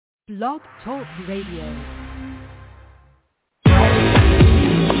Blog Talk Radio.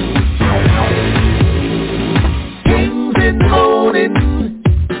 Kings in the morning,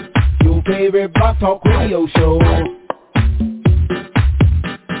 your favorite Blog Talk Radio show.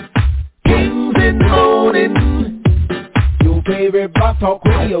 Kings in the morning, your favorite Blog Talk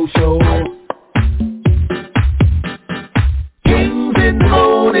Radio show. Kings in the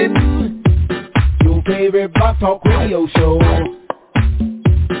morning, your favorite Blog Talk Radio show.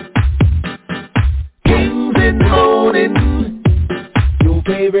 Kings in the morning, your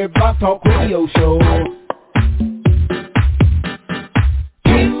favorite Blog Talk Radio show.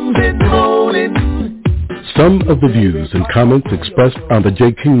 Kings in the morning. Some of the views and comments expressed on the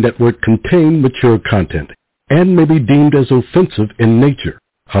J. King Network contain mature content and may be deemed as offensive in nature.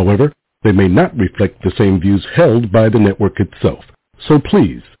 However, they may not reflect the same views held by the network itself. So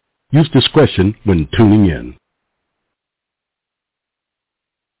please, use discretion when tuning in.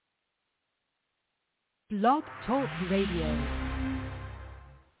 Blog Talk Radio.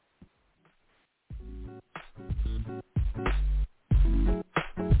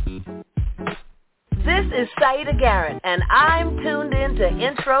 This is Saida Garrett, and I'm tuned in to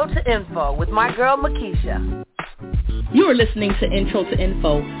Intro to Info with my girl, Mikeisha. You are listening to Intro to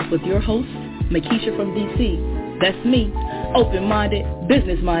Info with your host, Mikeisha from D.C. That's me, open-minded,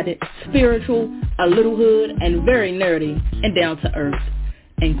 business-minded, spiritual, a little hood, and very nerdy and down-to-earth.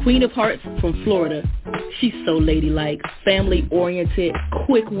 And Queen of Hearts from Florida. She's so ladylike, family-oriented,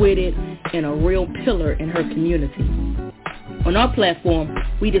 quick-witted, and a real pillar in her community. On our platform,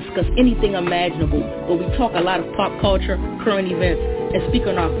 we discuss anything imaginable, but we talk a lot of pop culture, current events, and speak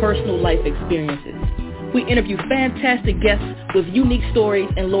on our personal life experiences. We interview fantastic guests with unique stories,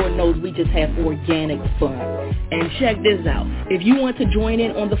 and Lord knows we just have organic fun. And check this out. If you want to join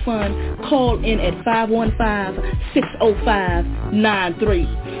in on the fun, call in at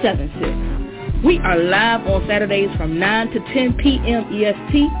 515-605-9376. We are live on Saturdays from 9 to 10 p.m.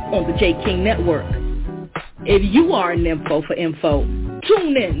 EST on the J. King Network. If you are a nympho for info,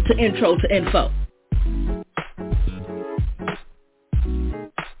 tune in to Intro to Info.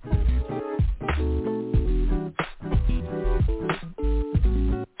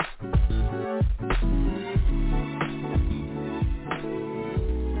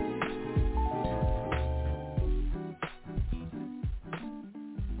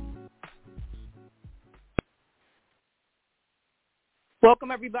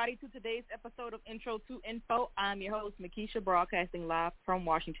 Welcome, everybody, to today's episode of Intro to Info. I'm your host, Mikeisha, broadcasting live from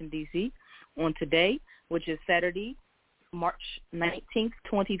Washington, D.C. on today, which is Saturday, March 19th,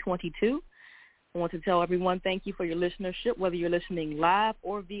 2022. I want to tell everyone thank you for your listenership, whether you're listening live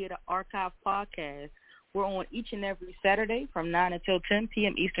or via the archive podcast. We're on each and every Saturday from 9 until 10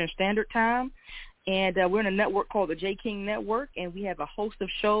 p.m. Eastern Standard Time, and we're in a network called the J. King Network, and we have a host of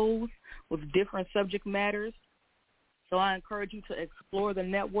shows with different subject matters. So I encourage you to explore the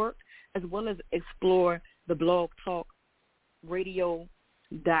network as well as explore the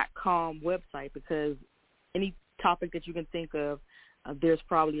blogtalkradio.com website, because any topic that you can think of, there's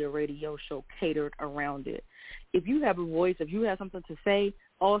probably a radio show catered around it. If you have a voice, if you have something to say,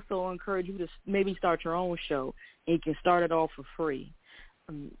 also encourage you to maybe start your own show, and you can start it off for free.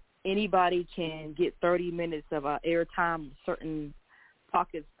 Anybody can get 30 minutes of airtime in certain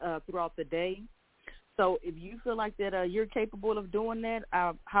pockets throughout the day. So if you feel like that you're capable of doing that,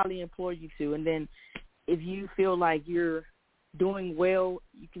 I highly implore you to. And then if you feel like you're doing well,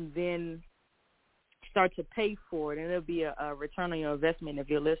 you can then start to pay for it, and it'll be a return on your investment if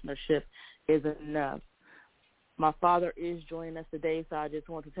your listenership is enough. My father is joining us today, so I just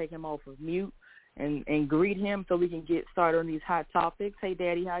want to take him off of mute and greet him so we can get started on these hot topics. Hey,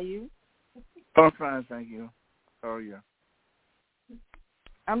 Daddy, how are you? I'm fine, thank you. How are you?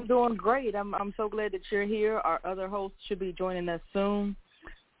 I'm doing great. I'm so glad that you're here. Our other hosts should be joining us soon.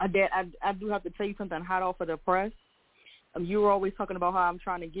 Dad, I do have to tell you something hot off of the press. You were always talking about how I'm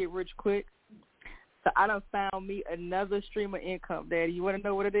trying to get rich quick. So I done found me another stream of income, Daddy. You want to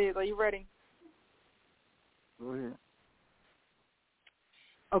know what it is? Are you ready? Go ahead.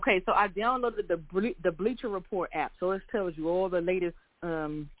 Okay, so I downloaded the Bleacher Report app, so it tells you all the latest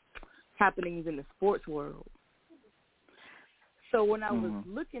happenings in the sports world. So when I was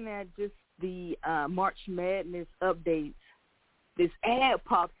looking at just the March Madness updates, this ad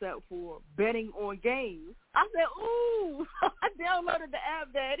pops up for betting on games. I said, ooh, I downloaded the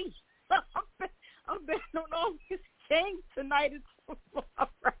app, Daddy. I'm betting on all these games tonight and tomorrow.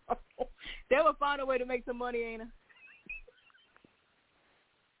 They will find a way to make some money, ain't it?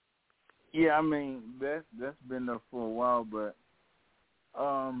 Yeah, I mean, that's been there for a while, but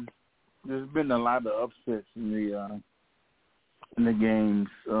there's been a lot of upsets in the in the games.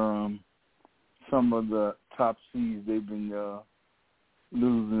 Some of the top seeds, they've been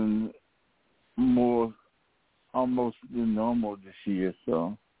losing more almost than normal this year.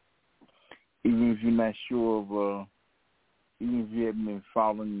 So even if you're not sure of, even if you haven't been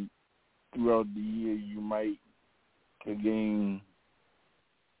following throughout the year, you might a game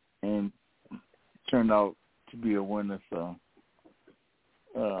and turn out to be a winner. So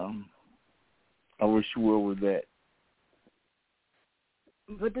I wish you well with that.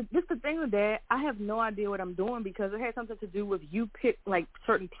 But this the thing with that, I have no idea what I'm doing because it had something to do with you pick like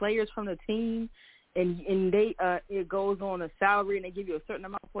certain players from the team, and they it goes on a salary and they give you a certain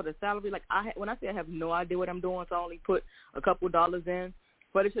amount for the salary. Like when I say I have no idea what I'm doing, so I only put a couple dollars in.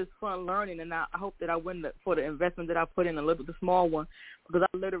 But it's just fun learning, and I hope that I win for the investment that I put in, the small one, because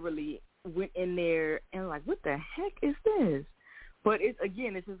I literally went in there and like, what the heck is this? But it's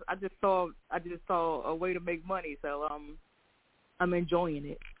just I just saw a way to make money, so I'm enjoying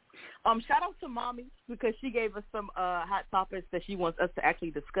it. Shout out to Mommy because she gave us some hot topics that she wants us to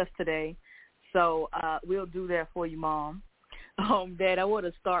actually discuss today. So we'll do that for you, Mom. Dad, I want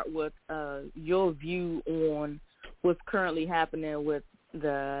to start with your view on what's currently happening with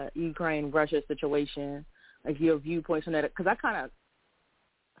the Ukraine-Russia situation, like your viewpoints on that, because I kind of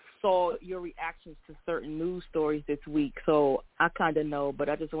saw your reactions to certain news stories this week, so I kind of know, but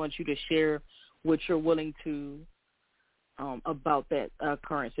I just want you to share what you're willing to about that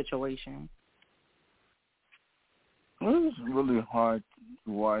current situation. Well, it was really hard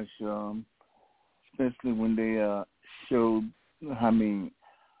to watch, especially when they showed how many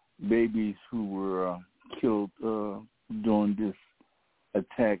babies who were killed during this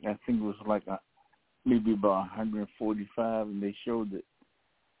attack. I think it was like maybe about 145, and they showed that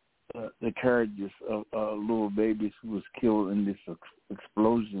the carriages of little babies who was killed in this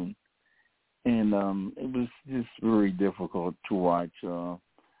explosion. And it was just very difficult to watch.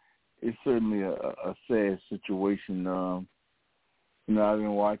 It's certainly a sad situation. I've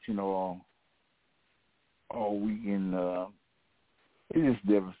been watching all weekend. It's just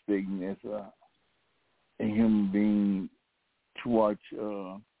devastating as a human being to watch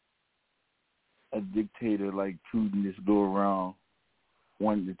a dictator like Putin just go around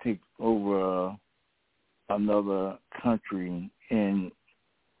wanting to take over another country. And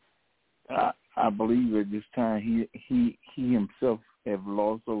I believe at this time he himself have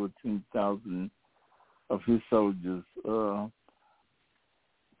lost over 10,000 of his soldiers.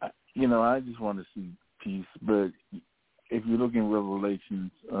 I just want to see peace. But if you look in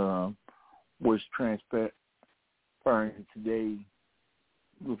Revelations, what's transpiring today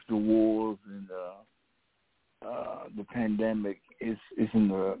with the wars and the pandemic is in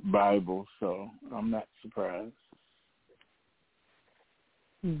the Bible, so I'm not surprised.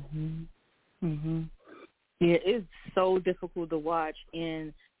 Mhm. Mhm. Yeah, it's so difficult to watch,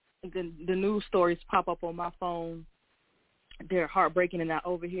 and the news stories pop up on my phone. They're heartbreaking, and I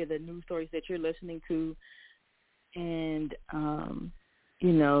overhear the news stories that you're listening to, and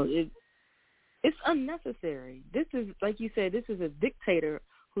it's unnecessary. This is, like you said, this is a dictator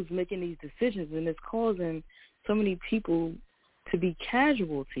who's making these decisions, and it's causing so many people to be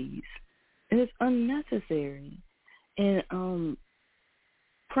casualties, and it's unnecessary. And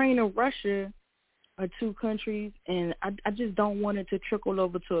Ukraine and Russia are two countries, and I just don't want it to trickle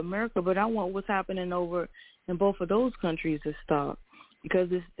over to America, but I want what's happening over in both of those countries to stop, because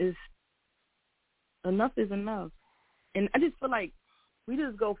it's enough is enough. And I just feel like we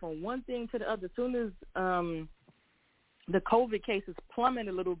just go from one thing to the other. As soon as the COVID cases plummet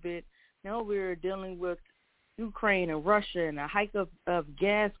a little bit, now we're dealing with Ukraine and Russia and a hike of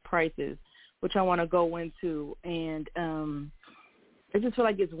gas prices, which I want to go into. And I just feel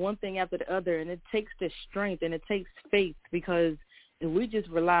like it's one thing after the other, and it takes the strength and it takes faith, because if we just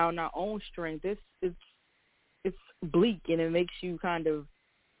rely on our own strength, it's bleak, and it makes you kind of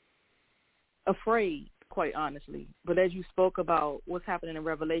afraid, quite honestly. But as you spoke about what's happening in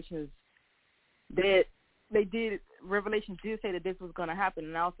Revelations, that Revelations did say that this was going to happen.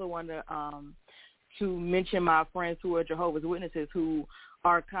 And I also want to mention my friends who are Jehovah's Witnesses, who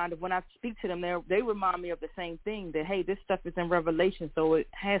are kind of, when I speak to them, they remind me of the same thing, that, hey, this stuff is in Revelation, so it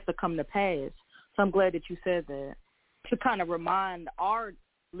has to come to pass. So I'm glad that you said that, to kind of remind our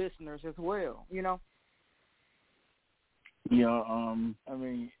listeners as well, Yeah, I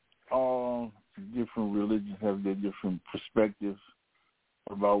mean, all different religions have their different perspectives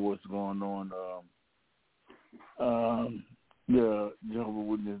about what's going on. The Jehovah's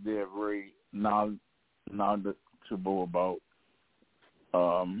Witnesses, they're very knowledgeable about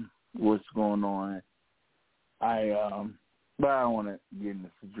what's going on. But I don't want to get in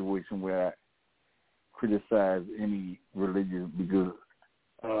a situation where I criticize any religion because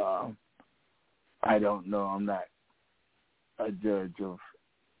I don't know. I'm not a judge of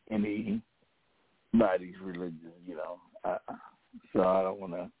anybody's religion, so I don't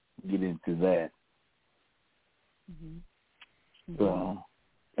want to get into that. Mm-hmm. So,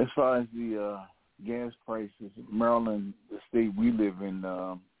 as far as the gas prices, Maryland, the state we live in,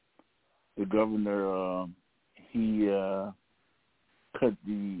 the governor he cut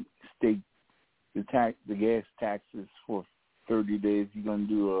the gas taxes for 30 days. He's going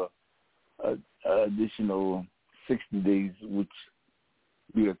to do a additional 60 days, which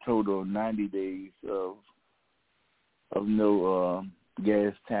be a total of 90 days of no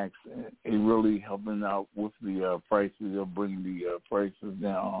gas tax. It really helping out with the prices. They'll bring the prices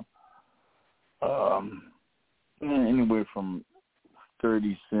down anywhere from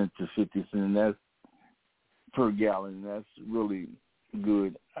 30 cents to 50 cents. And that's per gallon. That's really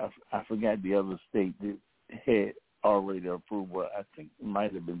good. I forgot the other state that had already approved. I think it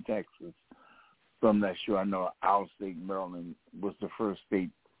might have been Texas. So I'm not sure. I know our state, Maryland, was the first state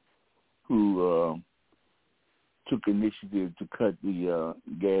who took initiative to cut the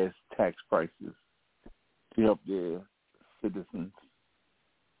gas tax prices to help their citizens.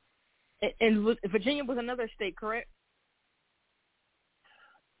 And Virginia was another state, correct?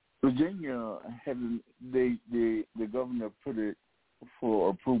 Virginia the governor put it for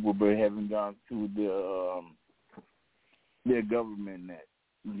approval, but haven't gone through their government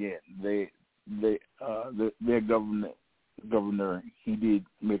yet. Their governor he did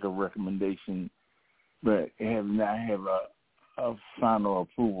make a recommendation, but have not have a final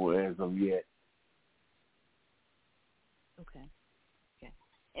approval as of yet. Okay.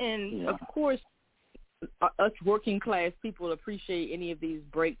 And of course, us working class people appreciate any of these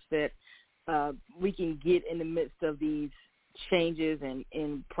breaks that we can get in the midst of these changes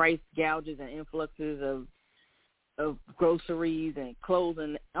and price gouges and influxes of groceries and clothes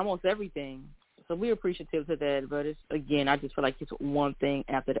and almost everything. So we're appreciative of that, but it's, again, I just feel like it's one thing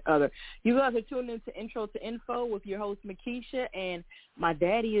after the other. You guys are tuned into Intro to Info with your host, Mikeisha, and my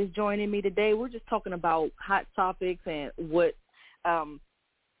daddy is joining me today. We're just talking about hot topics and what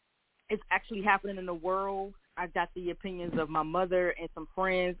is actually happening in the world. I got the opinions of my mother and some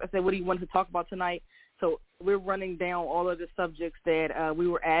friends. I said, what do you want to talk about tonight? So we're running down all of the subjects that we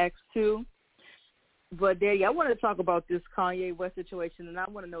were asked to. But, Daddy, I want to talk about this Kanye West situation, and I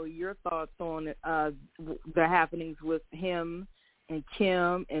want to know your thoughts on the happenings with him and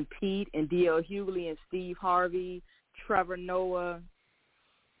Kim and Pete and D.L. Hughley and Steve Harvey, Trevor Noah.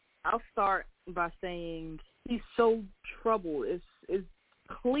 I'll start by saying he's so troubled. It's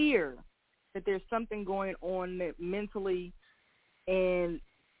clear that there's something going on mentally, and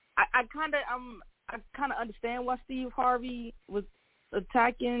I kind of understand why Steve Harvey was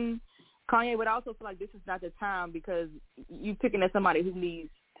attacking Kanye, but I also feel like this is not the time because you picking at somebody who needs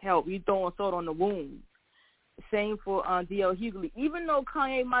help. You throwing salt on the wound. Same for D.L. Hughley. Even though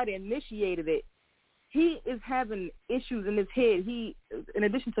Kanye might have initiated it, he is having issues in his head. He, in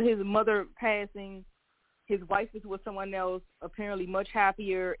addition to his mother passing, his wife is with someone else, apparently much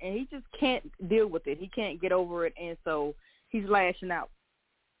happier, and he just can't deal with it. He can't get over it, and so he's lashing out.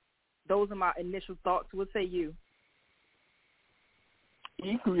 Those are my initial thoughts. What say you?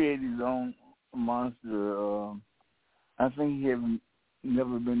 He created his own monster. I think he hasn't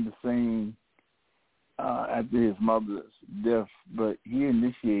never been the same after his mother's death, but he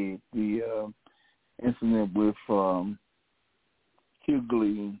initiated the incident with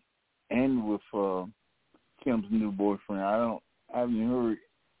Hughley and with Kim's new boyfriend. I haven't heard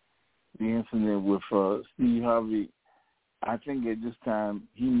the incident with Steve Harvey. I think at this time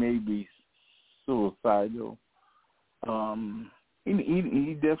he may be suicidal.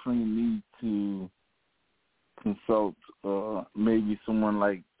 He definitely needs to consult maybe someone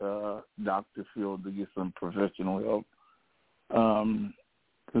like Dr. Phil to get some professional help.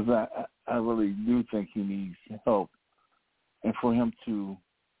 Because I really do think he needs help. And for him to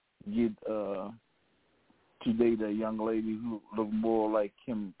get to date a young lady who looked more like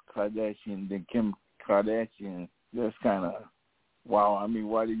Kim Kardashian than Kim Kardashian, that's kind of, wow. I mean,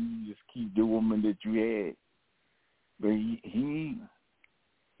 why didn't you just keep the woman that you had? But he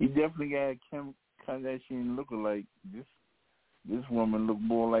definitely got Kim Kardashian lookalike. This woman looked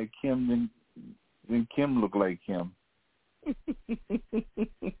more like Kim than Kim looked like Kim.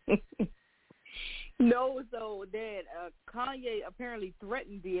 No, so Dad, Kanye apparently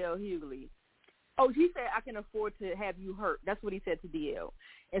threatened D.L. Hughley. Oh, he said, I can afford to have you hurt. That's what he said to D.L.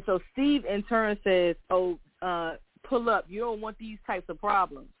 And so Steve in turn says, pull up. You don't want these types of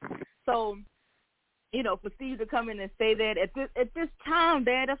problems. So, for Steve to come in and say that at this time,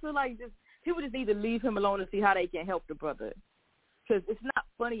 Dad, I feel like just people just need to leave him alone and see how they can help the brother. Because it's not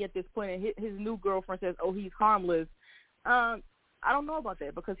funny at this point. And his new girlfriend says, "Oh, he's harmless." I don't know about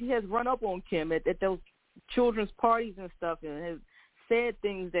that because he has run up on Kim at those children's parties and stuff, and has said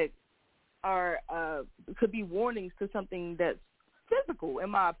things that are could be warnings to something that's physical, in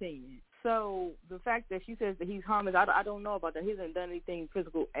my opinion. So the fact that she says that he's harmless, I don't know about that. He hasn't done anything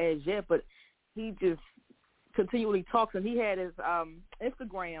physical as yet, but he just continually talks, and he had his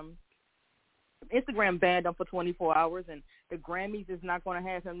Instagram banned him for 24 hours, and the Grammys is not going to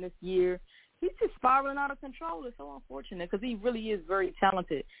have him this year. He's just spiraling out of control. It's so unfortunate because he really is very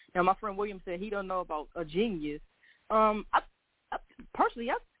talented. Now, my friend William said he don't know about a genius.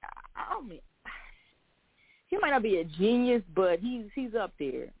 Personally, I mean, he might not be a genius, but he's up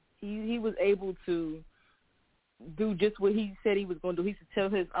there. He was able to do just what he said he was going to do. He used to tell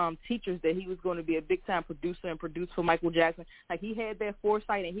his teachers that he was going to be a big-time producer and produce for Michael Jackson. Like, he had that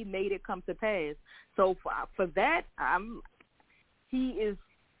foresight, and he made it come to pass. So for that, he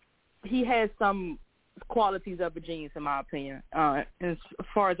has some qualities of a genius, in my opinion. As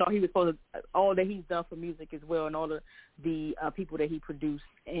far as all that he's done for music as well, and all the people that he produced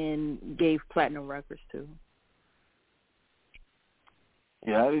and gave platinum records to.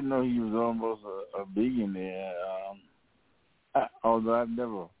 Yeah, I didn't know he was almost a billionaire. Although I've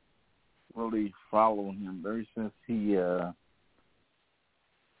never really followed him ever since he had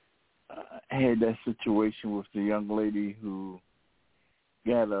that situation with the young lady who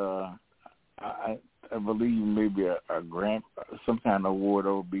got I believe maybe a grant, some kind of award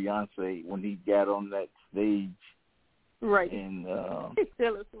over Beyonce when he got on that stage. Right. And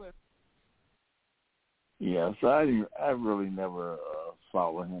Taylor Swift. Yeah, so I really never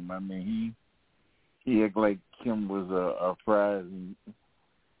followed him. I mean, he acted like Kim was a prize.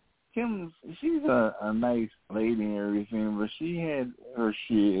 And she's a nice lady and everything, but she had her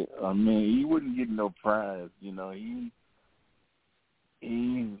shit. I mean, he wouldn't get no prize. You know, he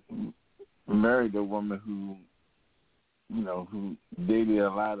married a woman who, you know, who dated a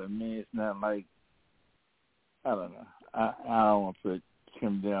lot of men. It's not like, I don't know. I don't want to put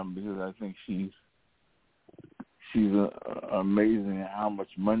Kim down because I think she's amazing at how much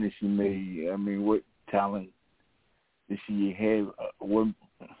money she made. I mean, what talent did she have? What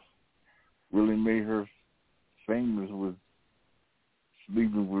really made her famous was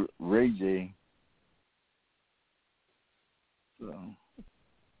sleeping with Ray J. So.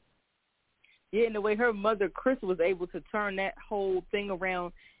 Yeah, and the way her mother, Chris, was able to turn that whole thing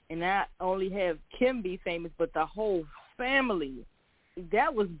around and not only have Kim be famous, but the whole family.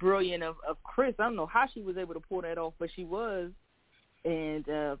 That was brilliant of Chris. I don't know how she was able to pull that off, but she was. And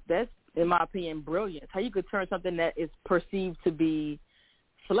that's, in my opinion, brilliant. How you could turn something that is perceived to be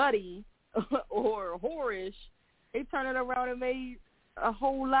slutty or whorish, they turned it around and made a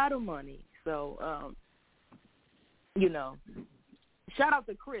whole lot of money. So, you know, shout out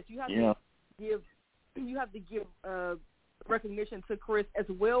to Chris. You have to give recognition to Chris as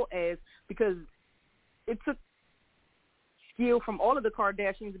well as, because it took skill from all of the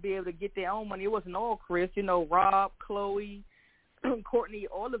Kardashians to be able to get their own money. It wasn't all Chris. You know, Rob, Khloe, Kourtney,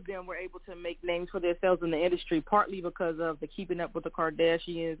 all of them were able to make names for themselves in the industry, partly because of the Keeping Up with the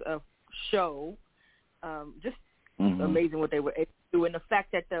Kardashians show. Just amazing what they were able to do. And the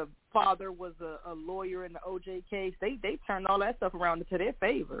fact that the father was a lawyer in the OJ case, they turned all that stuff around into their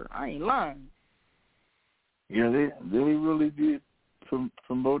favor. I ain't lying. Yeah, they really did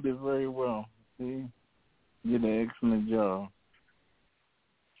promote it very well. They did an excellent job.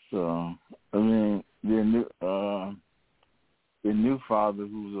 So, I mean, their new father,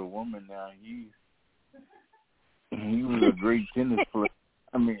 who's a woman now, he was a great tennis player.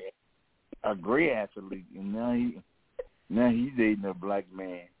 I mean, a great athlete, and now he's dating a black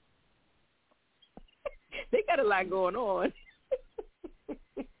man. They got a lot going on.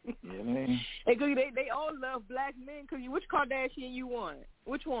 Yeah, man. And they all love black men. Cause which Kardashian you want?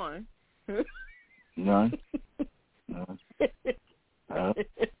 Which one? None.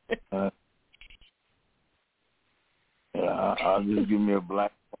 Yeah, I'll just give me a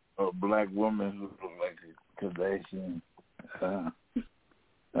black woman who looks like a Kardashian. I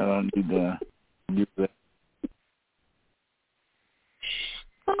don't need to do that.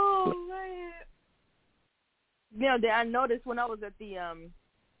 Oh man! Yeah, I noticed when I was at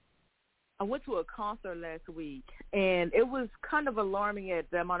I went to a concert last week, and it was kind of alarming at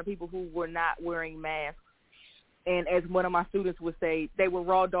the amount of people who were not wearing masks. And as one of my students would say, they were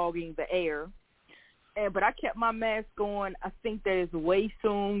raw dogging the air. But I kept my mask on. I think that it's way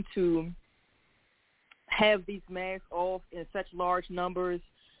soon to have these masks off in such large numbers.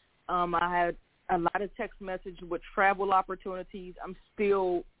 I had a lot of text messages with travel opportunities. I'm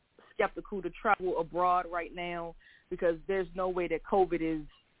still skeptical to travel abroad right now because there's no way that COVID is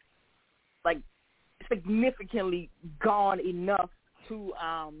like significantly gone enough to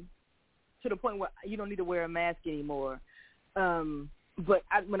the point where you don't need to wear a mask anymore. But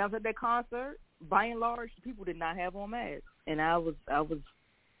when I was at that concert, by and large, people did not have on masks, and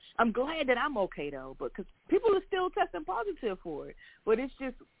I'm glad that I'm okay though, because people are still testing positive for it. But it's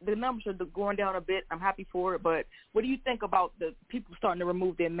just the numbers are going down a bit. I'm happy for it. But what do you think about the people starting to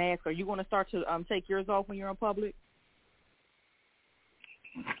remove their masks? Are you going to start to take yours off when you're in public?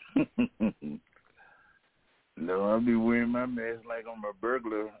 No, I'll be wearing my mask like I'm a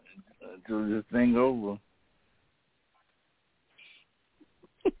burglar until this thing over.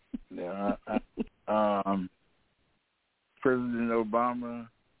 Yeah, President Obama,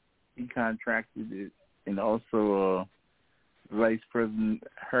 he contracted it, and also Vice President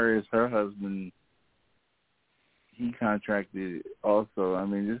Harris, her husband, he contracted it also. I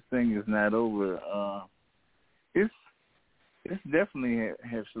mean, this thing is not over. It's definitely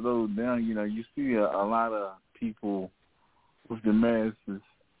have slowed down. You know, you see a lot of people with the masks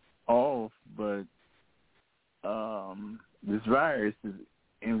off, but this virus is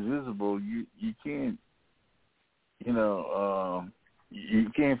invisible. You can't, you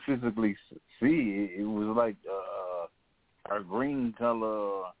can't physically see it. It was like a green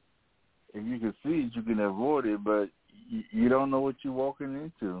color. If you could see it, you can avoid it, but you don't know what you're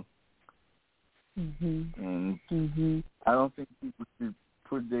walking into. And I don't think people should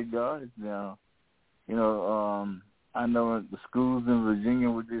put their guards down. I know the schools in Virginia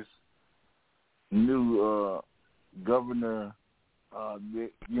with this new governor, they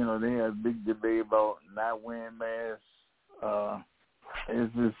had a big debate about not wearing masks.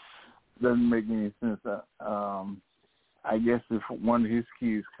 It just doesn't make any sense. I guess if one of his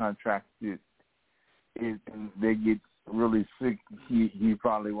kids contracted it and they get really sick, he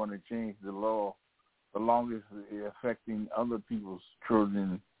probably want to change the law. As long as it's affecting other people's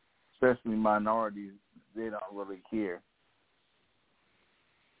children, especially minorities, they don't really care.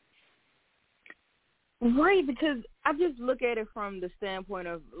 Right, because I just look at it from the standpoint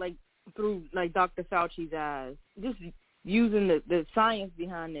of, through Dr. Fauci's eyes, just using the science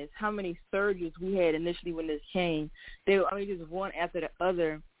behind this, how many surges we had initially when this came. Just one after the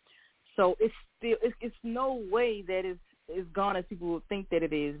other. So it's no way that it's gone as people would think that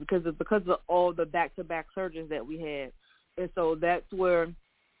it is because of all the back-to-back surges that we had. And so that's where,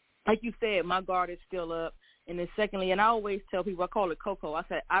 like you said, my guard is still up. And then secondly, and I always tell people, I call it cocoa. I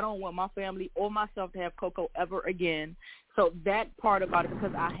said, I don't want my family or myself to have cocoa ever again. So that part about it,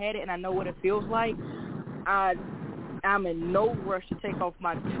 because I had it and I know what it feels like, I'm in no rush to take off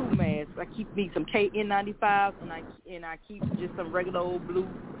my 2 masks. I keep me some KN95s and I keep just some regular old blue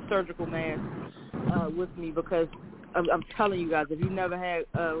surgical masks with me because I'm telling you guys, if you never had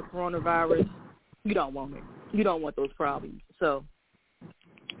coronavirus, you don't want it. You don't want those problems. So,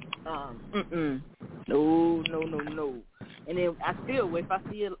 no. And then if I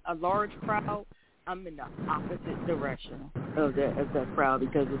see a large crowd, I'm in the opposite direction of that crowd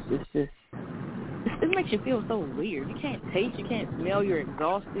because it's just, it makes you feel so weird. You can't taste, you can't smell, you're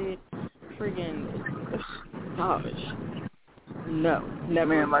exhausted. Friggin', gosh. No,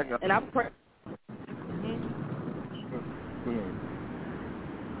 never. Man, and I pray.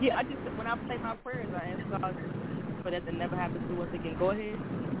 Yeah, I just, when I say my prayers, I ask God for that to never happen to us again. Go ahead.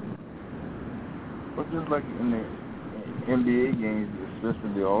 Well, just like in the NBA games,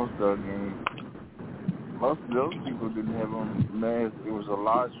 especially the All-Star games, most of those people didn't have on masks. It was a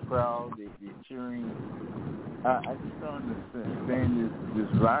large crowd. They're cheering. I just don't understand this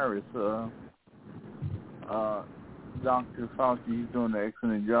virus. Dr. Fauci, he's doing an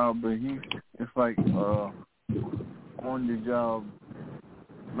excellent job, but it's like on the job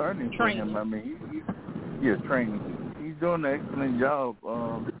learning for him. I mean, he's training. He's doing an excellent job.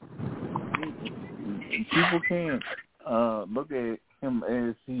 People can't look at him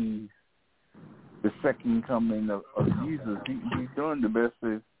as he's the second coming of Jesus. He's doing the best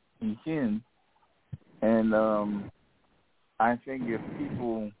that he can. And I think if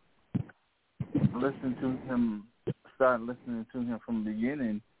people start listening to him from the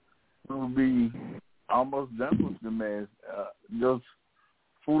beginning, we will be almost done with the mask. Those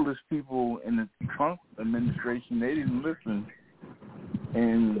foolish people in the Trump administration, they didn't listen.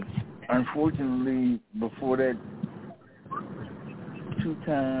 And unfortunately, before that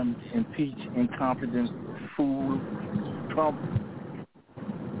 2-time impeached, incompetent fool Trump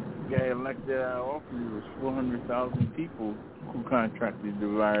got elected out of office, it was 400,000 people who contracted the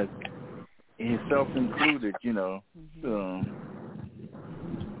virus, himself included, So.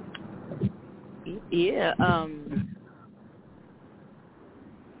 Yeah.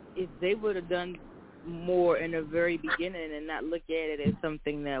 if they would have done more in the very beginning and not look at it as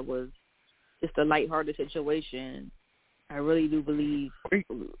something that was just a lighthearted situation, I really do believe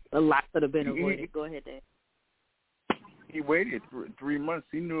a lot could have been avoided. Go ahead, Dave. He waited for 3 months.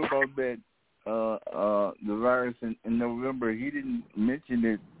 He knew about that the virus in November. He didn't mention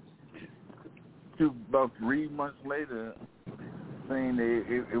it to about 3 months later, saying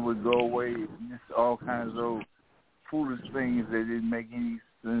that it would go away. Just all kinds of foolish things that didn't make any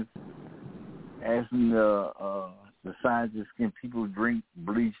sense. Asking the scientists, can people drink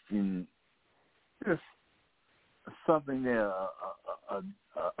bleach, and just something that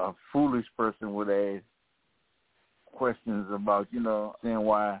a foolish person would ask questions about, saying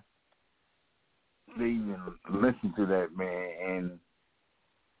why they even listen to that man,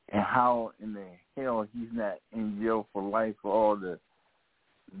 and how in the hell he's not in jail for life for all the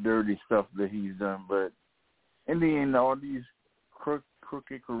dirty stuff that he's done. But in the end, all these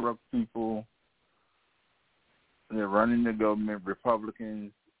crooked, corrupt people, they're running the government,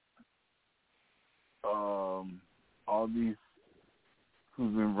 Republicans, all these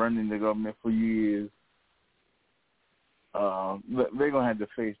who've been running the government for years, they're going to have to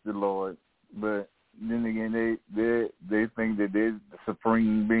face the Lord. But then again, they think that they're the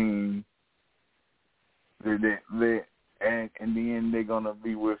supreme being. And in the end, they're going to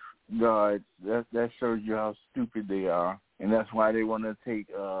be with God. That shows you how stupid they are. And that's why they want to take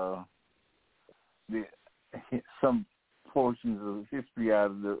some portions of history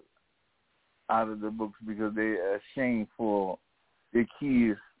out of the books, because they're ashamed for their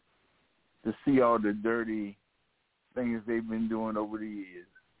kids to see all the dirty things they've been doing over the years.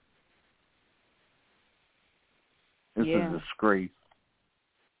 This is a disgrace.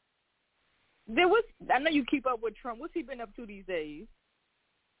 I know you keep up with Trump. What's he been up to these days?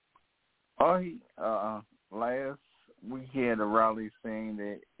 Last week he had a rally saying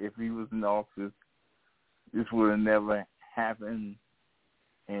that if he was in office, this would have never happened,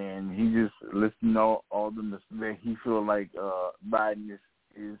 and he just listened to all the mistakes he feel like Biden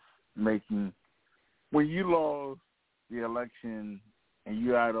is making. When you lost the election and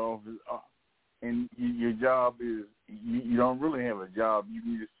you're out of office, and your job is, you don't really have a job. You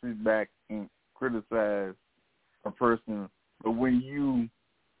need to sit back and criticize a person. But when you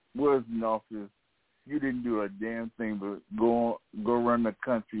was in office, you didn't do a damn thing but go run the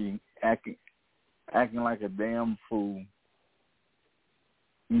country acting like a damn fool.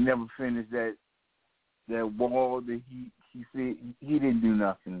 He never finished that wall that he said he didn't do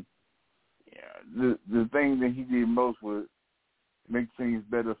nothing. Yeah, the thing that he did most was make things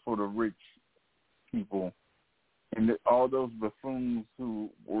better for the rich people, and all those buffoons who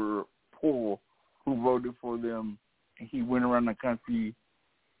were poor, who voted for them. And he went around the country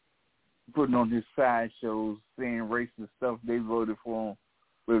putting on his sideshows, saying racist stuff. They voted for him,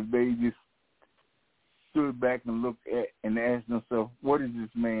 but they just stood back and looked at and asked themselves, what is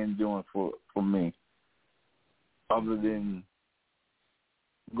this man doing for me, other than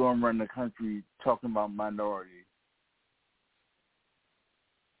going around the country talking about minorities.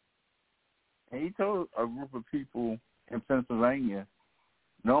 And he told a group of people in Pennsylvania,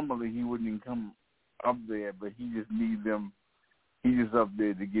 normally he wouldn't even come up there, but he just needs them. He's just up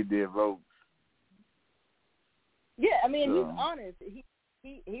there to get their votes. Yeah, I mean, he's honest.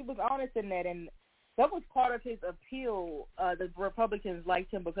 He was honest in that, and that was part of his appeal. The Republicans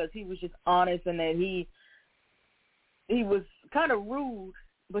liked him because he was just honest, and that he was kind of rude,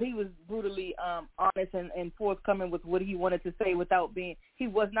 but he was brutally honest and forthcoming with what he wanted to say without being. He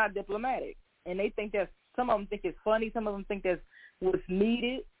was not diplomatic, and they think that some of them think it's funny, some of them think that's what's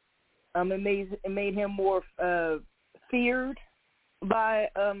needed. It made him more feared by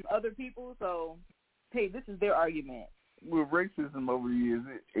other people. So, hey, this is their argument. With racism over the years,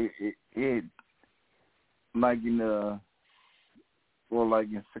 it like in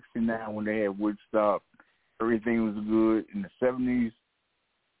 '69 when they had Woodstock, everything was good. In the '70s,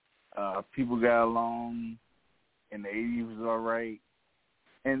 people got along. In the '80s was all right,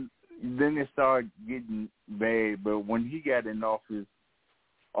 and then it started getting bad. But when he got in office,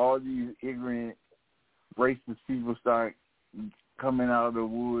 all these ignorant, racist people start coming out of the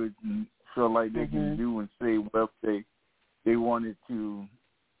woods and feel like they can do and say what they wanted to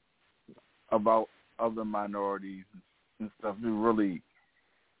about other minorities and stuff. It really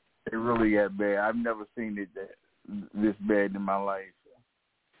got bad. I've never seen it this bad in my life.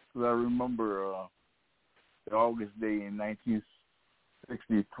 Because I remember the August day in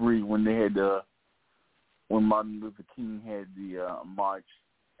 1963 when they had when Martin Luther King had the march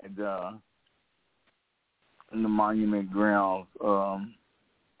in the monument grounds.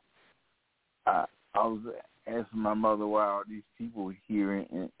 I was asked my mother why all these people were here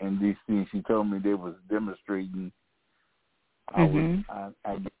in D.C. She told me they was demonstrating. I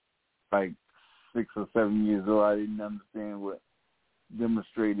was like 6 or 7 years old. I didn't understand what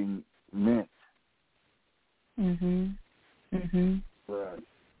demonstrating meant. But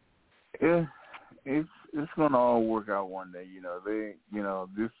it's gonna all work out one day.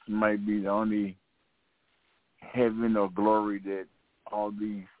 This might be the only heaven or glory that all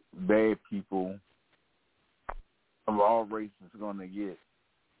these bad people of all races are gonna get.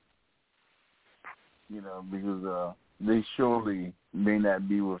 Because they surely may not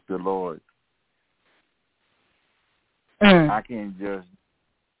be with the Lord. I can't judge.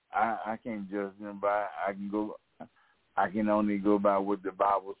 I can't judge them by. I can only go by what the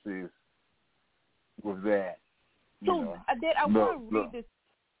Bible says. With that, I want to read this.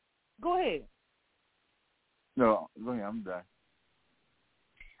 Go ahead. No, go ahead. I'm done.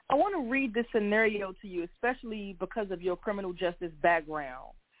 I want to read this scenario to you, especially because of your criminal justice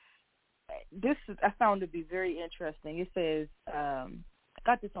background. I found it to be very interesting. It says, I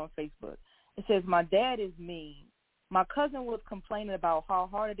got this on Facebook. It says, my dad is mean. My cousin was complaining about how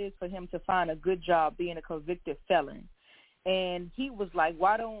hard it is for him to find a good job being a convicted felon. And he was like,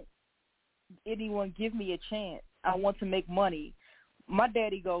 why don't anyone give me a chance? I want to make money. My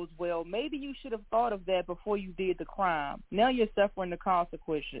daddy goes, well, maybe you should have thought of that before you did the crime. Now you're suffering the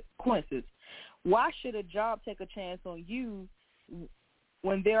consequences. Why should a job take a chance on you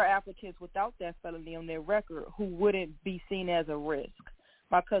when there are applicants without that felony on their record who wouldn't be seen as a risk?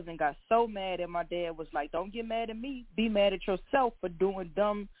 My cousin got so mad, and my dad was like, don't get mad at me. Be mad at yourself for doing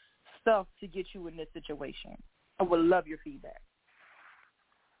dumb stuff to get you in this situation. I would love your feedback.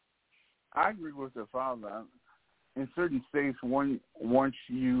 I agree with the father. In certain states, once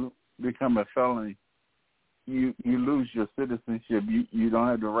you become a felon, you lose your citizenship. You don't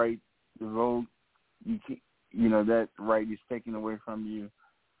have the right to vote. That right is taken away from you.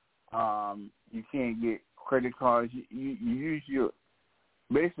 You can't get credit cards. You use your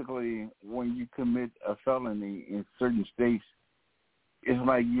basically when you commit a felony in certain states, it's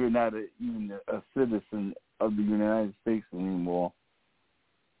like you're not even a citizen of the United States anymore.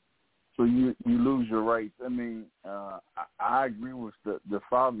 So you lose your rights. I mean, I agree with the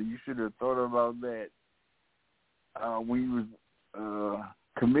father. You should have thought about that when you was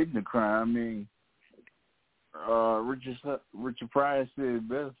committing the crime. I mean, Richard Pryor said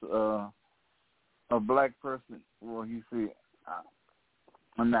best, a black person, well, he said,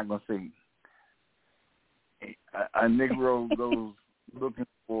 I'm not going to say, a Negro goes looking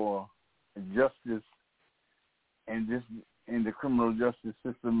for justice and just in the criminal justice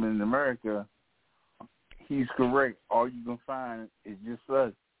system in America, he's correct. All you're going to find is just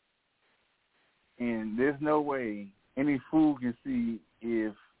us. And there's no way any fool can see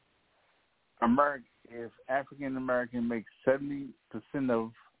if African American makes 70%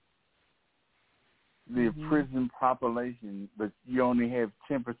 of the prison population, but you only have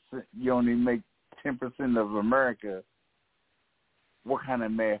 10%, you only make 10% of America, what kind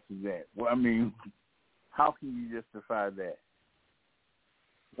of math is that? Well, I mean, how can you justify that?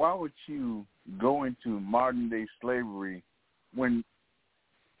 Why would you go into modern-day slavery when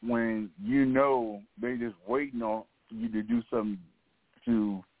you know they're just waiting on you to do something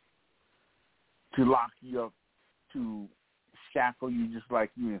to lock you up, to shackle you just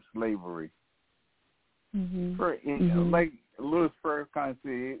like you in slavery? Like Louis Farrakhan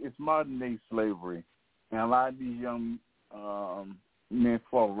said, it's modern-day slavery. And a lot of these young men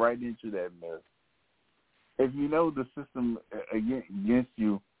fall right into that mess. If you know the system against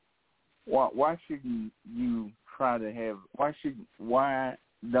you, why shouldn't you try to have? Why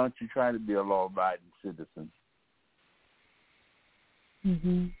don't you try to be a law-abiding citizen?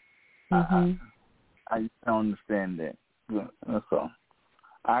 I don't understand that. That's all.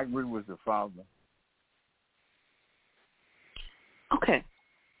 I agree with the father. Okay.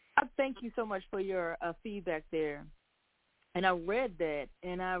 I thank you so much for your feedback there. And I read that,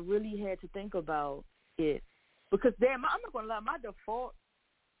 and I really had to think about it. Because, I'm not going to lie, my default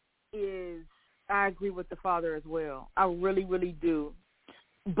is I agree with the father as well. I really, really do.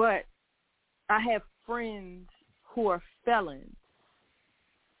 But I have friends who are felons.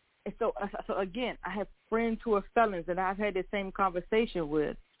 And so again, I have friends who are felons that I've had the same conversation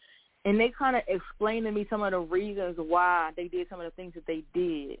with. And they kind of explain to me some of the reasons why they did some of the things that they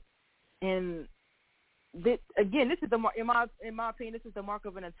did. And this is in my opinion, this is the mark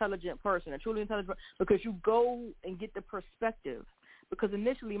of an intelligent person, a truly intelligent, because you go and get the perspective. Because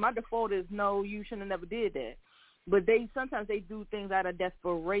initially, my default is no, you shouldn't have never did that. but sometimes they do things out of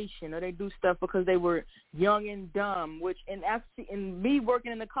desperation, or they do stuff because they were young and dumb. And me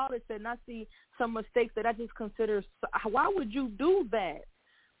working in the college setting, I see some mistakes that I just consider. Why would you do that?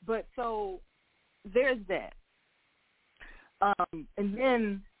 But so there's that. And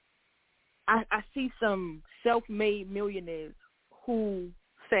then I see some self-made millionaires who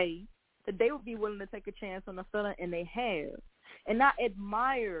say that they would be willing to take a chance on a fella, and they have. And I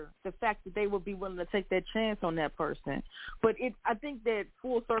admire the fact that they would be willing to take that chance on that person. But I think that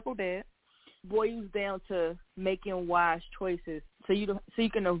full circle that boils down to making wise choices so you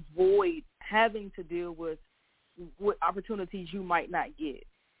can avoid having to deal with what opportunities you might not get.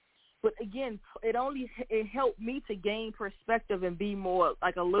 But again, it helped me to gain perspective and be more,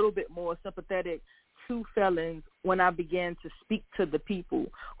 like, a little bit more sympathetic to felons when I began to speak to the people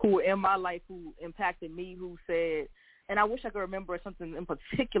who were in my life, who impacted me, who said, and I wish I could remember something in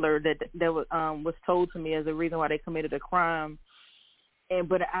particular that was told to me as a reason why they committed a crime.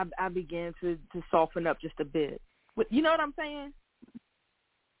 But I began to soften up just a bit. You know what I'm saying?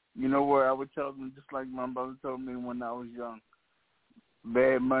 You know what? I would tell them, just like my brother told me when I was young,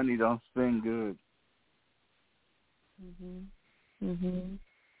 bad money don't spend good.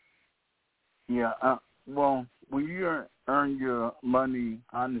 Yeah. Well, when you earn your money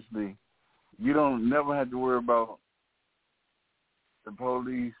honestly, you don't never have to worry about the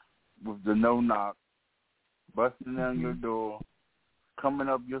police with the no-knock, busting down your door, coming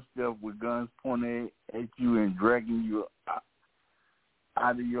up your steps with guns pointed at you and dragging you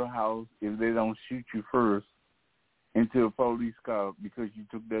out of your house if they don't shoot you first into a police car because you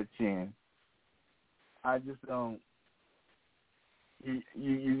took that chance. I just don't. You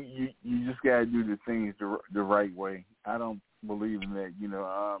just gotta do the things the right way. I don't believe in that. You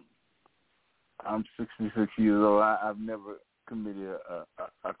know, I'm 66 years old. I've never committed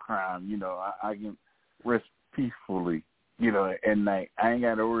a crime. You know, I can rest peacefully, you know, at night. I ain't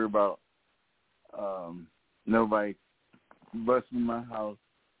got to worry about nobody busting my house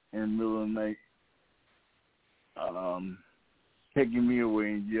in the middle of the night, taking me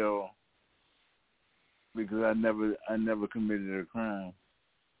away in jail because I never committed a crime.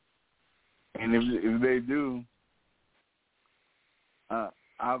 And if they do,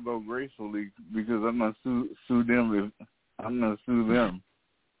 I'll go gracefully because I'm gonna sue them. I'm gonna sue them.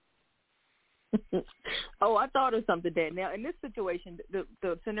 Oh, I thought of something, Dad. Now, in this situation,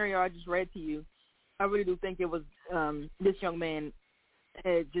 the scenario I just read to you, I really do think it was this young man.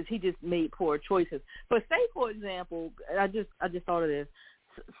 He just made poor choices. But say, for example, I just thought of this.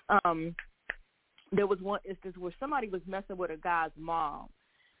 There was one instance where somebody was messing with a guy's mom,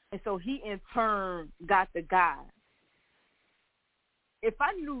 and so he in turn got the guy. If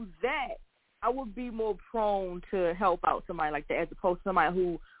I knew that, I would be more prone to help out somebody like that as opposed to somebody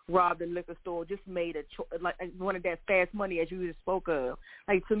who robbed a liquor store, just made like wanted that fast money as you just spoke of.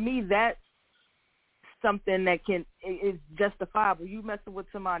 Like, to me, that's something that is justifiable. You messing with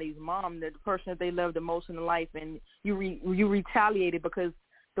somebody's mom, the person that they love the most in life, and you retaliated because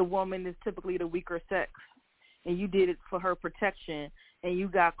the woman is typically the weaker sex, and you did it for her protection, and you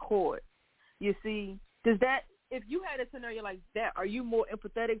got caught. You see, does that? If you had a scenario like that, are you more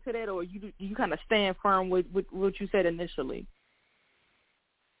empathetic to that, or you kind of stand firm with what you said initially?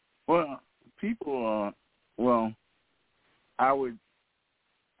 Well, people,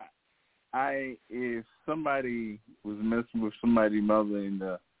 if somebody was messing with somebody's mother and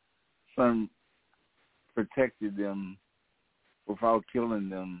the son protected them without killing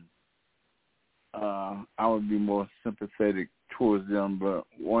them, I would be more sympathetic towards them. But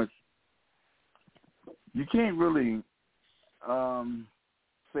once you can't really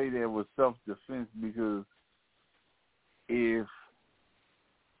say that was self-defense, because if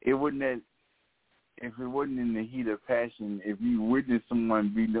it wasn't in the heat of passion, if you witnessed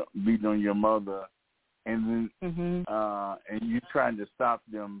someone beat on your mother, and then and you tried to stop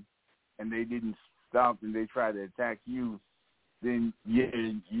them, and they didn't stop, and they tried to attack you, then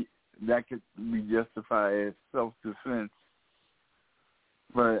that could be justified as self-defense.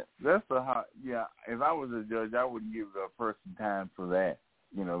 But that's if I was a judge, I wouldn't give a person time for that,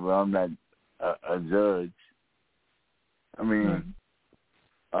 you know, but I'm not a judge. I mean,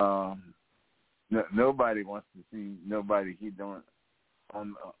 nobody wants to see nobody hit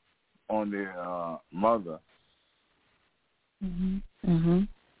on their mother.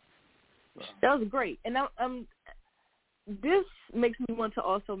 That was great. And this makes me want to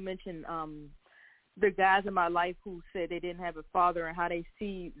also mention the guys in my life who said they didn't have a father and how they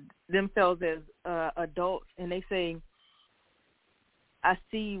see themselves as adults. And they say, I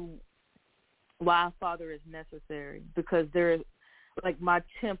see why a father is necessary, because they're like my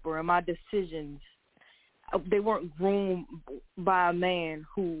temper and my decisions. they weren't groomed by a man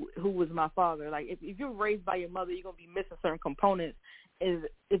who was my father. Like if you're raised by your mother, you're gonna be missing certain components. Is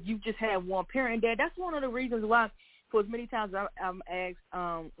if you just have one parent, Dad. That's one of the reasons why, for as many times I'm asked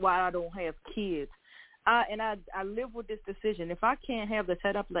why I don't have kids. I live with this decision. If I can't have the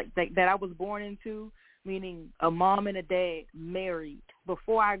setup that I was born into, meaning a mom and a dad married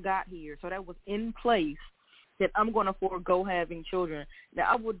before I got here, so that was in place, that I'm going to forego having children.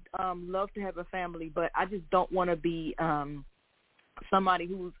 Now, I would love to have a family, but I just don't want to be somebody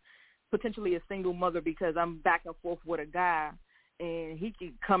who's potentially a single mother because I'm back and forth with a guy and he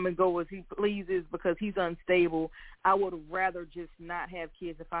can come and go as he pleases because he's unstable. I would rather just not have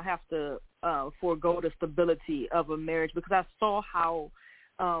kids if I have to forego the stability of a marriage, because I saw how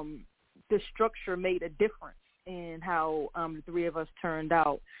the structure made a difference in how the three of us turned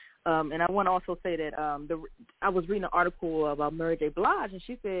out. And I want to also say that I was reading an article about Mary J. Blige, and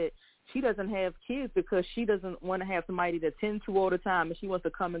she said she doesn't have kids because she doesn't want to have somebody to tend to all the time, and she wants to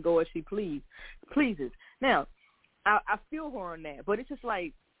come and go as she pleases. Now, I feel her on that, but it's just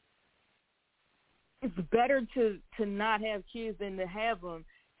like it's better to not have kids than to have them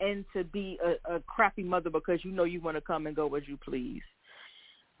and to be a crappy mother because you know you want to come and go as you please.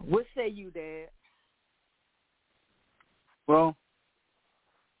 What say you, Dad? Well,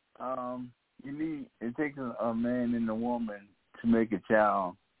 it takes a man and a woman to make a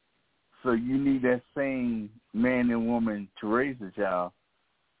child. So you need that same man and woman to raise a child.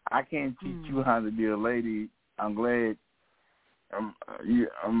 I can't teach you how to be a lady. I'm glad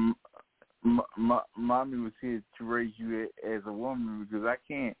mommy was here to raise you as a woman, because I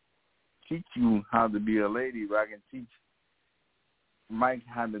can't teach you how to be a lady, but I can teach Mike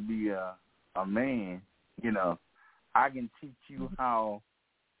how to be a man. You know, I can teach you how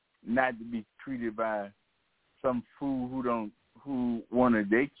not to be treated by some fool who want to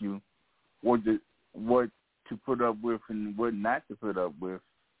date you, what to put up with and what not to put up with.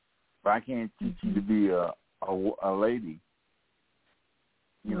 But I can't teach you to be a lady.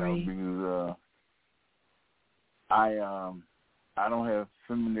 You know, because I don't have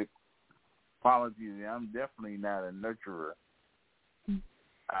feminine qualities. I'm definitely not a nurturer.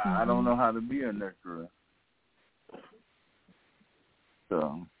 I don't know how to be a nurturer.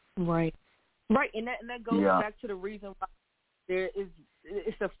 So. Right, and that goes back to the reason why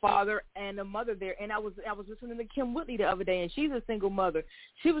it's a father and a mother there. And I was listening to Kim Whitley the other day, and she's a single mother.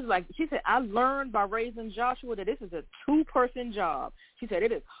 She said, I learned by raising Joshua that this is a 2-person job. She said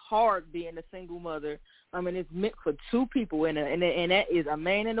it is hard being a single mother. I mean, it's meant for 2 people, and that is a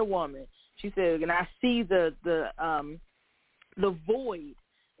man and a woman. She said, and I see the void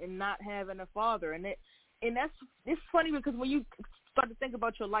in not having a father, and it's funny because when you start to think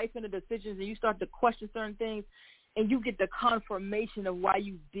about your life and the decisions, and you start to question certain things, and you get the confirmation of why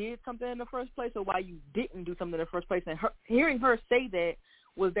you did something in the first place or why you didn't do something in the first place. And hearing her say that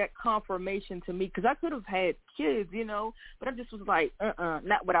was that confirmation to me, because I could have had kids, you know, but I just was like,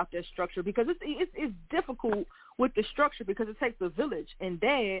 not without that structure, because it's difficult with the structure because it takes a village. And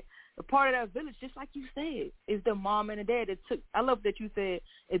Dad, a part of that village, just like you said, is the mom and the dad. I love that you said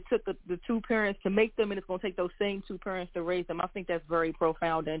it took the 2 parents to make them, and it's going to take those same 2 parents to raise them. I think that's very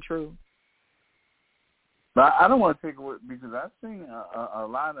profound and true. But I don't want to take away, because I've seen a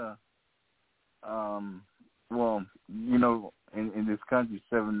lot of, well, you know, in this country,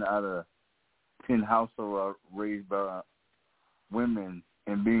 7 out of 10 households are raised by women.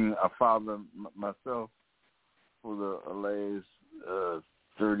 And being a father myself for the last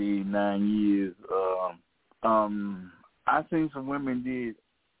 39 years, I think some women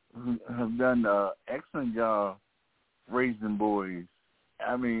have done an excellent job raising boys.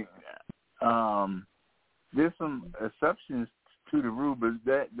 I mean, there's some exceptions to the rule, but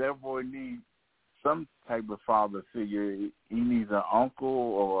that boy needs some type of father figure. He needs an uncle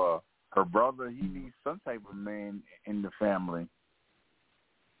or her brother. He needs some type of man in the family.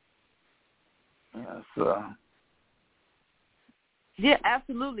 Yeah,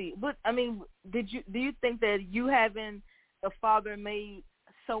 absolutely. But I mean, do you think that you having a father made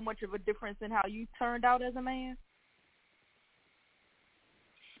so much of a difference in how you turned out as a man?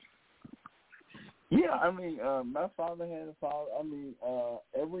 Yeah, I mean, my father had a father. I mean,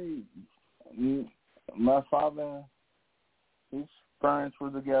 my father, his parents were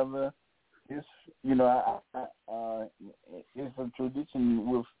together. It's a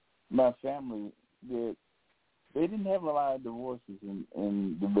tradition with my family that they didn't have a lot of divorces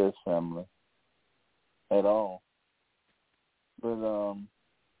in the Best family at all. But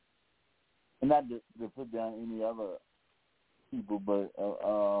and not to put down any other people, but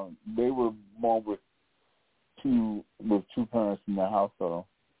they were born with two parents in the household.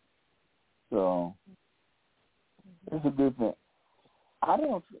 So It's a good thing. I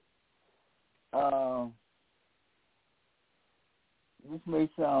don't. This may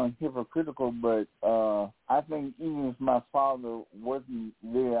sound hypocritical, but I think even if my father wasn't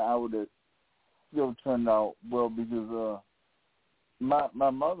there, I would have still turned out well because my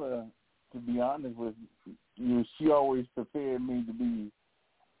mother, to be honest with you, she always prepared me to be.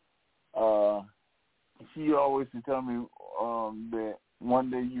 She always would tell me that one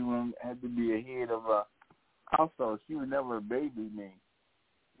day you had to be a head of a household. She would never baby me,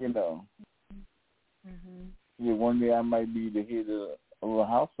 you know. Mm-hmm. Yeah, one day I might be the head of a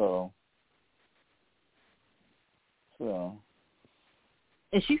household. So.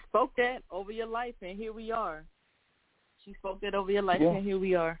 And she spoke that over your life, and here we are. She spoke that over your life, and here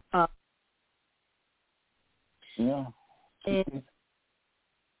we are. Yeah. And,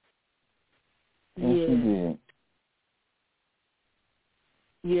 she did.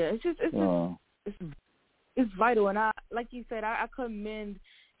 Yeah, it's vital, and I, like you said, I commend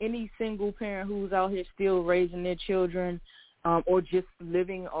any single parent who's out here still raising their children, or just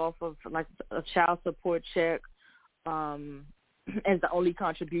living off of like a child support check, as the only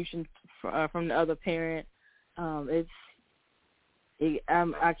contribution from the other parent. I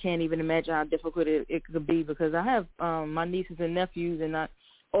can't even imagine how difficult it could be because I have my nieces and nephews, and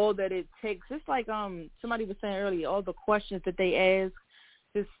all that it takes. It's like somebody was saying earlier, all the questions that they ask,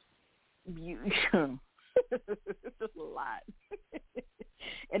 it's just a lot.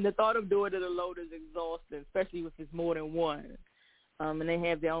 And the thought of doing it alone is exhausting, especially if it's more than one. And they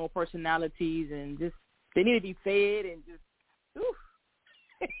have their own personalities, and just they need to be fed, and just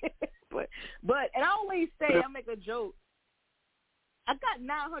but and I always say, I make a joke, I got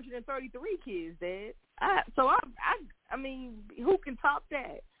 933 kids, Dad. I mean, who can top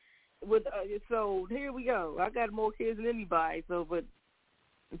that? With so here we go. I got more kids than anybody. So, but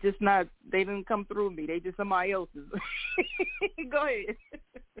just not. They didn't come through me. They just somebody else's. Go ahead.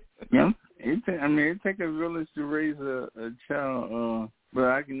 Yeah, it takes a village to raise a child. But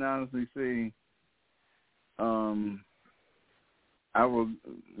I can honestly say, I will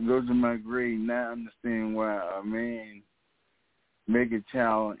go to my grave not understand why a man make a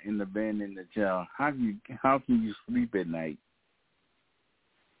child and abandon the child. How can you sleep at night?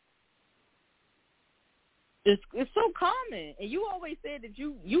 It's so common, and you always said that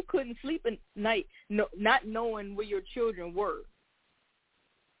you couldn't sleep at night, not knowing where your children were.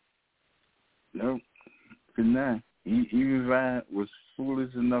 No, could not. Even if I was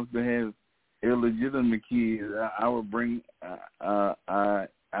foolish enough to have illegitimate kids, I would bring.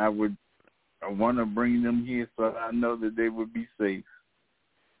 I want to bring them here so I know that they would be safe.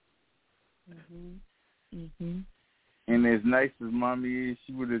 Mhm. Mhm. And as nice as Mommy is,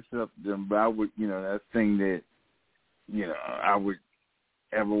 she would accept them. But I would, that thing that, I would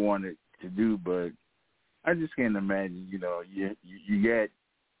ever wanted to do. But I just can't imagine, you got.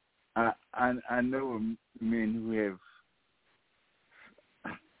 I know of men who have,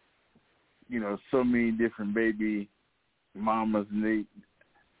 so many different baby mamas, and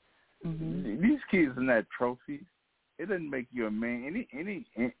these kids are not trophies. It doesn't make you a man.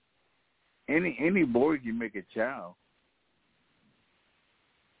 Any boy can make a child.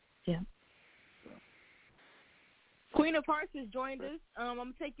 Yeah. Queen of Hearts has joined us. I'm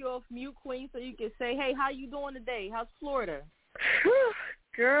gonna take you off mute, Queen, so you can say, "Hey, how you doing today? How's Florida?"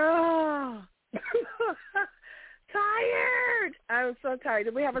 Girl, tired. I'm so tired.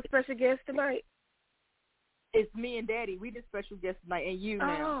 Do we have a special guest tonight? It's me and Daddy. We the special guest tonight, and you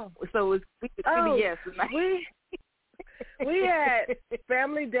now. So it's we the yes tonight. We had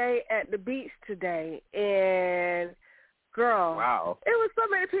family day at the beach today, and girl, wow, it was so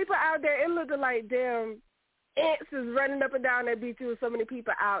many people out there. It looked like damn ants is running up and down that beach. There was so many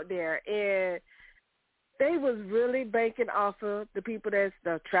people out there, and they was really banking off of the people that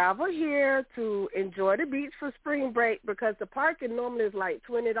travel here to enjoy the beach for spring break, because the parking normally is like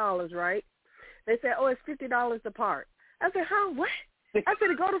 $20, right? They said, oh, it's $50 to park. I said, huh, what? I said,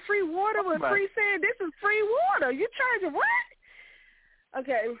 to go to free water with free sand. This is free water. You charging what?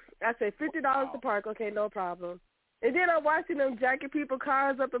 Okay. I said, $50 to park. Okay, no problem. And then I'm watching them jacking people's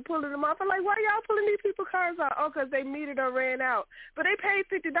cars up and pulling them off. I'm like, why y'all pulling these people's cars out? Oh, because they meter done ran out. But they paid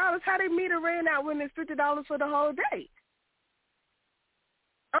 $50. How they meter ran out when it's $50 for the whole day?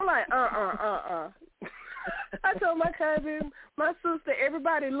 I'm like, I told my cousin, my sister,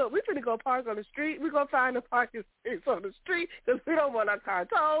 everybody, look, we finna go park on the street. We're going to find the parking space on the street because we don't want our car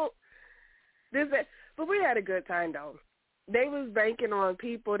towed. But we had a good time, though. They was banking on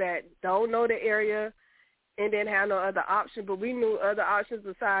people that don't know the area and didn't have no other option, but we knew other options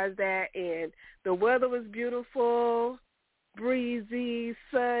besides that, and the weather was beautiful. breezy,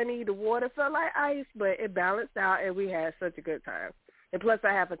 sunny. The water felt like ice, but it balanced out, and we had such a good time. And plus,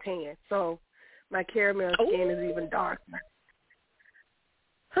 I have a tan, so my caramel skin is even darker.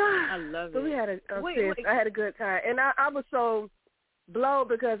 I love it. So we had I had a good time, and I was so blown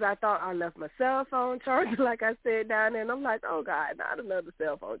because I thought I left my cell phone charger, like I said down there, and I'm like, oh God, not another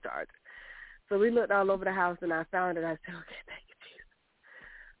cell phone charger. So we looked all over the house, and I found it. I said, okay, thank you,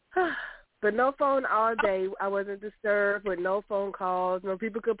 Jesus. But no phone all day. I wasn't disturbed with no phone calls, no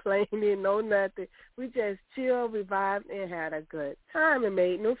people complaining, no nothing. We just chilled, revived, and had a good time and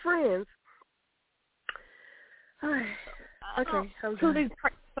made new friends. Okay, I'm so done.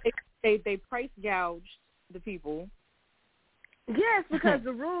 they price gouged the people. Yes, because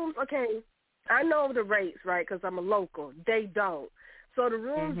the rooms, okay, I know the rates, right, because I'm a local. They don't. So the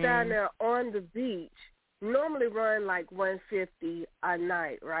rooms down there on the beach normally run like $150 a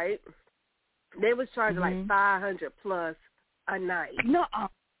night, right? They was charging like $500 plus a night. No.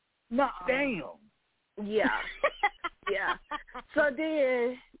 Damn. Yeah. Yeah. So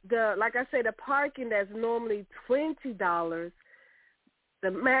then like I said, the parking that's normally $20,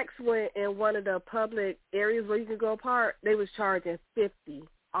 the max went in one of the public areas where you can go park, they was charging $50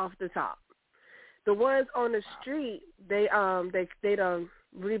 off the top. The ones on the street, they done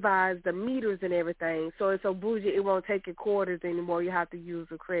revised the meters and everything, so it's so bougie it won't take your quarters anymore. You have to use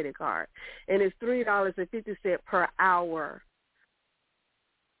a credit card, and it's $3.50 per hour.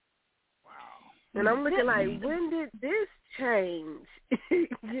 Wow! And I'm looking like, when did this change?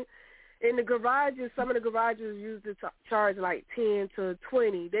 In the garages, some of the garages used to charge like $10 to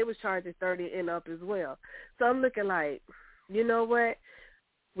 $20. They was charging $30 and up as well. So I'm looking like, you know what?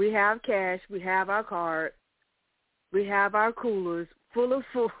 We have cash. We have our card. We have our coolers full of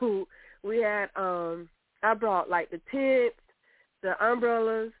food. We had, I brought like the tents, the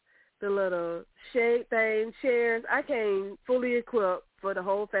umbrellas, the little shade thing, chairs. I came fully equipped for the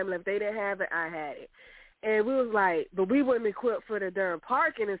whole family. If they didn't have it, I had it. And we was like, but we wasn't equipped for the darn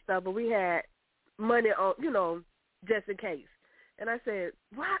parking and stuff, but we had money on, just in case. And I said,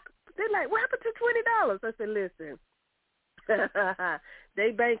 what? They're like, what happened to $20? I said, listen.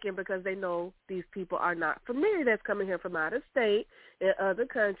 They banking because they know these people are not familiar that's coming here from out of state and other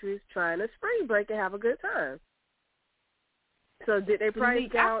countries trying to spring break and have a good time. So did they price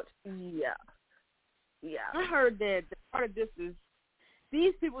gouge? Yeah. I heard that part of this is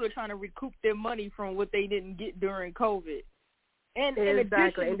these people are trying to recoup their money from what they didn't get during COVID. And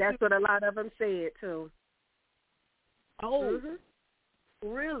exactly, and that's what a lot of them said too. Oh,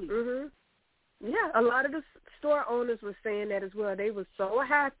 really? Yeah, a lot of the store owners were saying that as well. They were so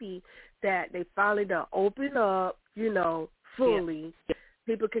happy that they finally done opened up, fully. Yeah.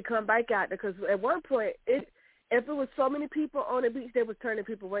 People could come back out there because at one point, if it was so many people on the beach, they was turning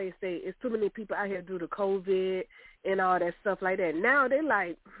people away and say, it's too many people out here due to COVID and all that stuff like that. Now they're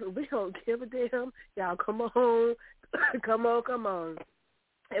like, we don't give a damn. Y'all come on. come on.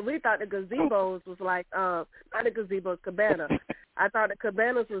 And we thought the gazebos was like, not the gazebos, cabana. I thought the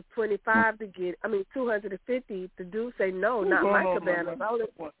cabanas was $25 to get, $250 to do. Say no, not my cabanas. I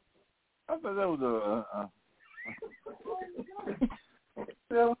thought that was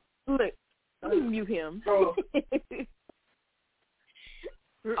Look, let me mute him.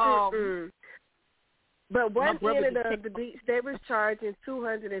 But one end of the beach, they was charging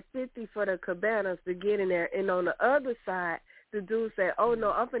 $250 for the cabanas to get in there, and on the other side, the dude said, "Oh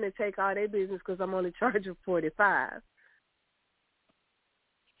no, I'm finna take all their business because I'm only charging $45."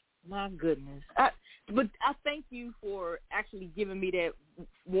 My goodness. But I thank you for actually giving me that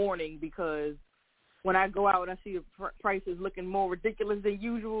warning, because when I go out and I see the prices looking more ridiculous than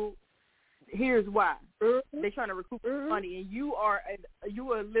usual, here's why. They're trying to recoup money, and you are a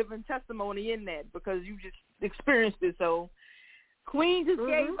living testimony in that because you just experienced it. So Queen just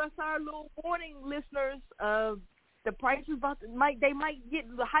gave us our little warning, listeners, of the prices might get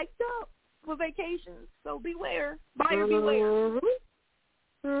hiked up for vacations. So beware. Buyer beware.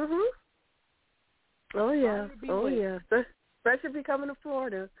 Oh yeah. Especially if you're coming to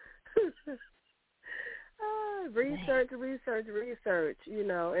Florida. Research,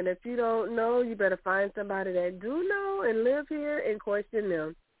 and if you don't know, you better find somebody that do know and live here and question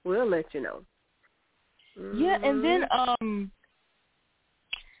them. We'll let you know. Yeah, and then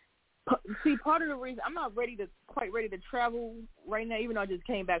see, part of the reason I'm not quite ready to travel right now, even though I just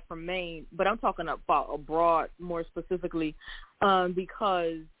came back from Maine, but I'm talking about abroad more specifically, partly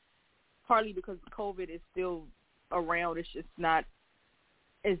because COVID is still around. It's just not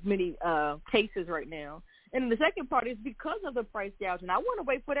as many cases right now. And the second part is because of the price gouging. I want to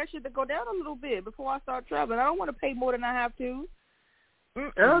wait for that shit to go down a little bit before I start traveling. I don't want to pay more than I have to.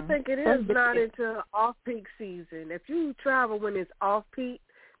 Mm-mm. I don't think it is not until off-peak season. If you travel when it's off-peak,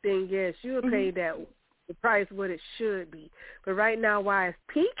 then yes, you'll pay the price what it should be. But right now, while it's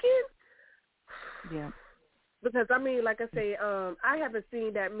peaking, yeah. Because, I mean, like I say, I haven't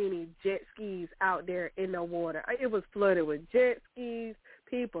seen that many jet skis out there in the water. It was flooded with jet skis,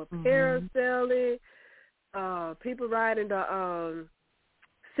 people parasailing, people riding the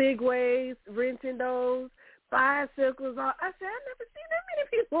Segways, renting those, bicycles. I said, I never seen that many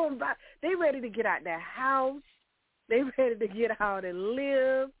people on bike. They ready to get out their house. They ready to get out and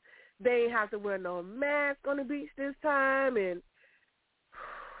live. They ain't have to wear no mask on the beach this time. And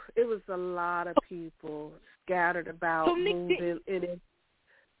it was a lot of people scattered about, so, Nick, moving in it.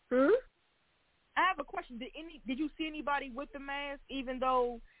 I have a question. Did you see anybody with the mask, even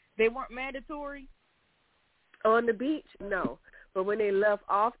though they weren't mandatory? On the beach, no. But when they left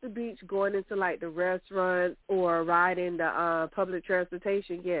off the beach, going into like the restaurant or riding the public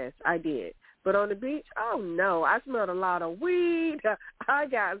transportation, yes, I did. But on the beach, oh no, I smelled a lot of weed. I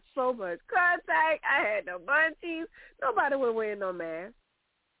got so much contact. I had the munchies. Nobody was wearing no mask.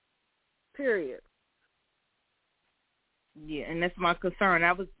 Period. Yeah, and that's my concern.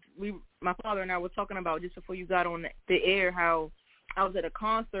 My father and I were talking about just before you got on the air how I was at a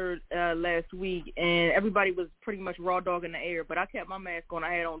concert last week and everybody was pretty much raw dog in the air, but I kept my mask on.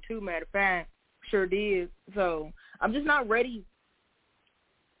 I had on too, matter of fact, sure did. So I'm just not ready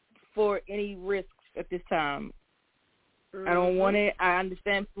for any risks at this time. I don't want it. I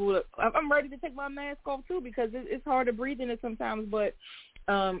understand people. I'm ready to take my mask off too because it's hard to breathe in it sometimes, but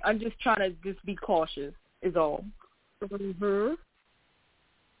I'm just trying to just be cautious is all.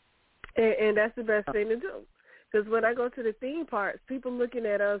 And that's the best thing to do. Because when I go to the theme parks, people looking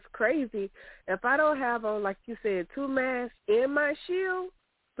at us crazy. If I don't have on, like you said, 2 masks in my shield,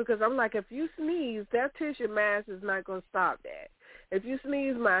 because I'm like, if you sneeze, that tissue mask is not going to stop that. If you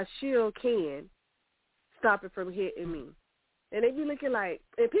sneeze, my shield can stop it from hitting me. And they be looking like,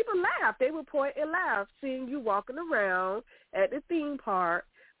 and people laugh. They would point and laugh, seeing you walking around at the theme park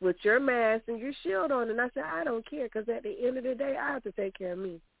with your mask and your shield on. And I said, I don't care, because at the end of the day, I have to take care of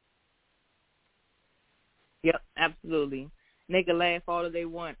me. Yep, absolutely. They can laugh all that they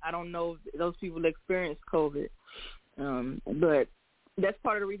want. I don't know if those people experience COVID, but that's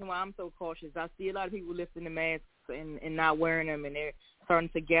part of the reason why I'm so cautious. I see a lot of people lifting the masks and not wearing them, and they're starting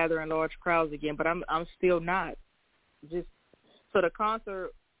to gather in large crowds again. But I'm still not. Just so the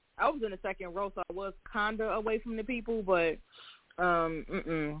concert, I was in the second row, so I was kinda away from the people. But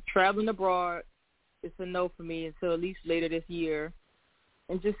traveling abroad, it's a no for me until at least later this year.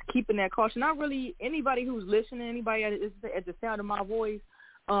 And just keeping that caution. Not really anybody who's listening, anybody at the sound of my voice,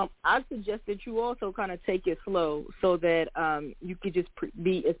 I suggest that you also kind of take it slow so that you could just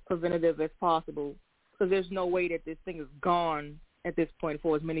be as preventative as possible. Because there's no way that this thing is gone at this point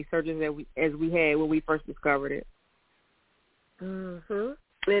for as many surgeries as we had when we first discovered it. And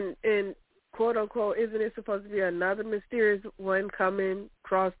quote unquote, isn't it supposed to be another mysterious one coming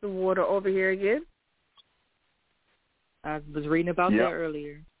across the water over here again? I was reading about that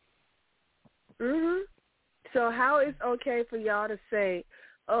earlier. So how is okay for y'all to say,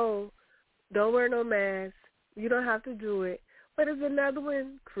 oh, don't wear no mask, you don't have to do it, but there's another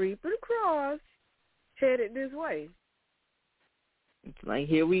one creeping across, headed this way? It's like,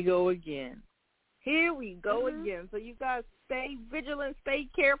 here we go again. Here we go again. So you guys stay vigilant, stay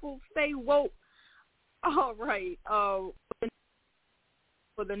careful, stay woke. All right.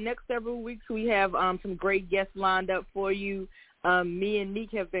 For the next several weeks, we have some great guests lined up for you. Me and Neek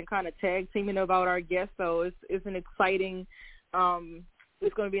have been kind of tag teaming about our guests, so it's an exciting.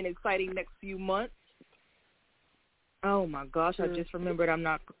 It's going to be an exciting next few months. Oh my gosh! I just remembered I'm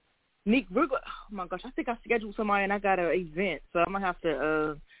not. Neek, oh my gosh! I think I scheduled somebody and I got an event, so I'm gonna have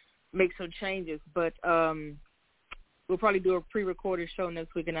to make some changes. But we'll probably do a pre-recorded show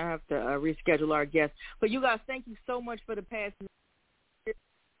next week, and I have to reschedule our guests. But you guys, thank you so much for the past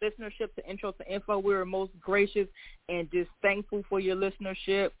listenership to Intro to Info. We're most gracious and just thankful for your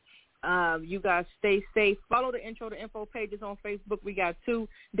listenership. You guys stay safe. Follow the Intro to Info pages on Facebook. We got 2.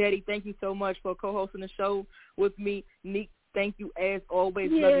 Daddy, thank you so much for co-hosting the show with me. Neek, thank you as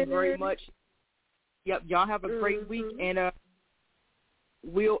always. Love you very much. Yep, y'all have a great week, and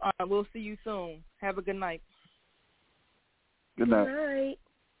we'll see you soon. Have a good night. Good night. Good night.